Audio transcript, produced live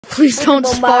Please don't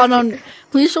spawn on.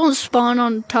 Please don't spawn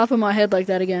on top of my head like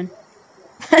that again.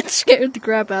 That scared the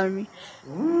crap out of me.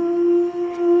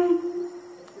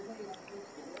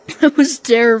 It was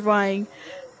terrifying.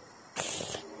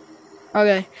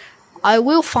 Okay, I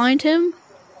will find him.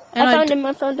 And I found him.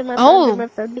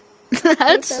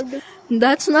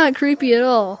 That's not creepy at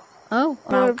all. Oh,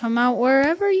 I'll come out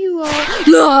wherever you are.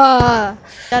 Ah!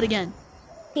 That again.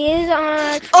 He is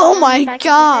on. Oh my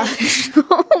gosh!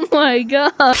 Oh my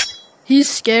god! He's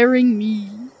scaring me.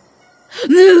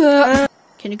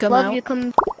 Can you come out? You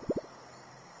come.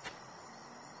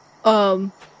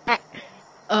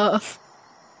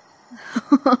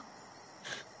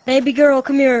 Baby girl,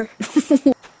 come here.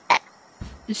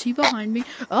 Is he behind me?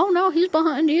 Oh no, he's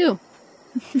behind you.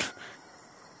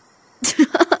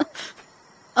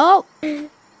 Oh,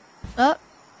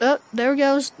 there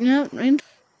goes. Yeah.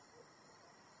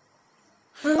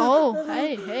 Oh,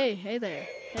 hey there.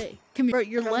 Hey, come here.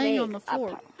 You're laying on the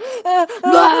floor.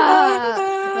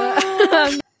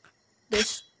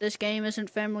 This game isn't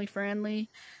family friendly.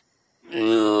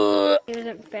 It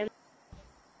isn't family.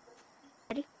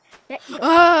 Ready?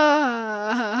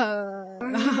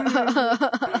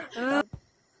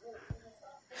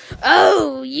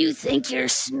 Oh, you think you're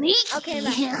sneaky? Okay,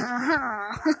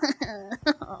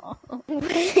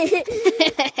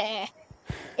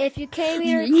 if you came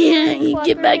here,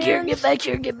 get back here, get back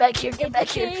here, get back here, get back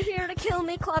here. If you came here to kill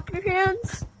me, clap your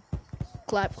hands.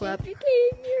 Clap, clap. If you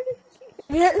came here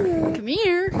to... Come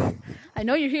here. I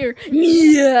know you're here.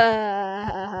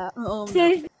 Yeah. Oh,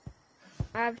 no.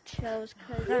 I've chose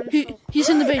because he's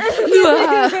in the base.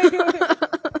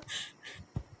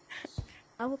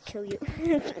 I will kill you.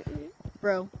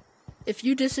 Bro, if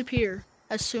you disappear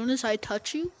as soon as I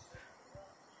touch you.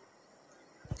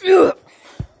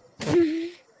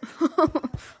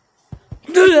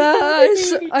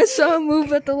 I saw him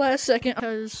move at the last second.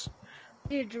 Because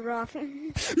you're giraffe.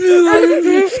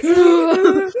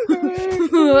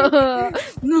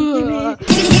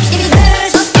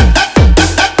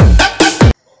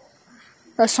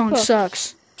 That song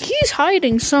sucks. He's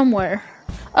hiding somewhere.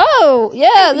 Oh,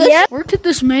 yeah, where could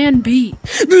this man be?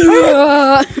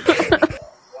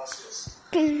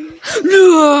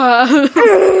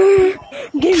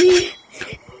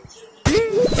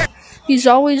 He's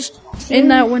always in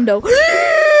that window.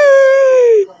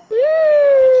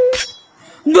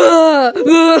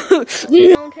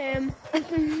 Found him.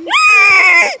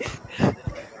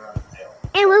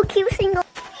 And we'll keep single.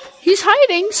 He's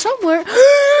hiding somewhere.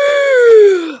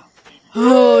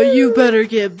 Oh, you better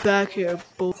get back here,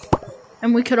 boo.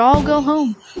 And we could all go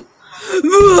home.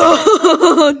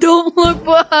 Don't look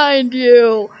behind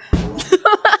you.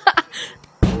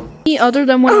 Other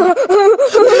than when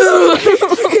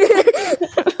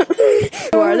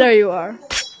there you are.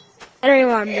 There you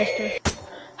are, mister.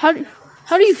 How do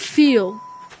you feel?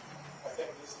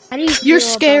 How do you feel? You're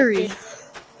scary.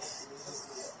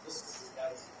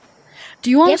 Do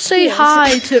you want to say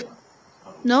hi to...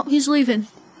 No, he's leaving.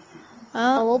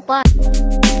 Oh, bye.